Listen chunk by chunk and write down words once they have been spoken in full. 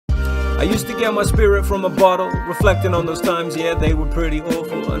I used to get my spirit from a bottle, reflecting on those times, yeah, they were pretty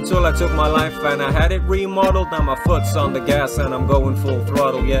awful. Until I took my life and I had it remodeled. Now my foot's on the gas and I'm going full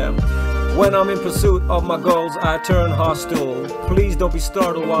throttle, yeah. When I'm in pursuit of my goals, I turn hostile. Please don't be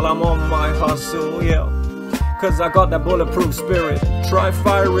startled while I'm on my hustle, yeah. Cause I got that bulletproof spirit. Try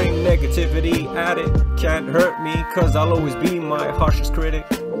firing negativity at it. Can't hurt me, cause I'll always be my harshest critic.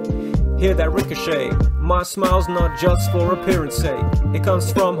 Hear that ricochet. My smile's not just for appearance sake. It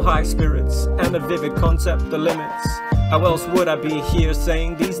comes from high spirits and a vivid concept of limits. How else would I be here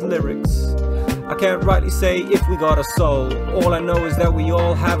saying these lyrics? I can't rightly say if we got a soul. All I know is that we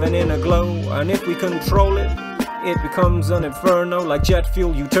all have an inner glow, and if we control it, it becomes an inferno. Like jet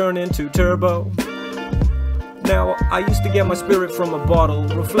fuel, you turn into turbo. Now, I used to get my spirit from a bottle,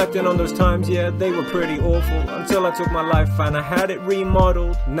 reflecting on those times, yeah, they were pretty awful. Until I took my life and I had it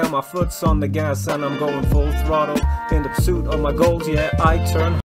remodeled. Now my foot's on the gas and I'm going full throttle. In the pursuit of my goals, yeah, I turn